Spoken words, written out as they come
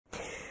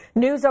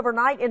News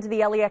overnight into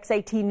the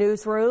LEX18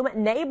 newsroom.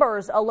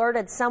 Neighbors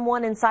alerted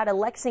someone inside a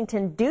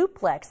Lexington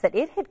duplex that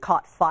it had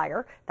caught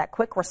fire. That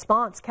quick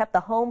response kept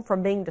the home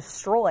from being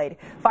destroyed.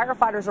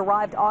 Firefighters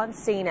arrived on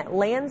scene at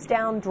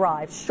Lansdowne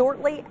Drive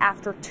shortly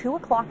after 2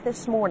 o'clock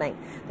this morning.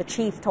 The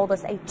chief told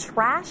us a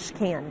trash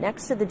can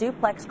next to the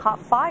duplex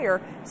caught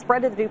fire,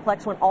 spread to the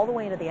duplex, went all the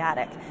way into the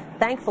attic.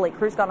 Thankfully,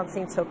 crews got on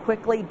scene so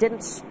quickly,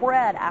 didn't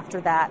spread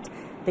after that.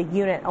 The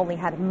unit only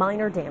had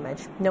minor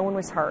damage. No one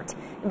was hurt.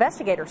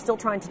 Investigators still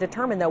trying to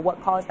determine, though,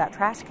 what caused that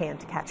trash can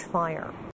to catch fire.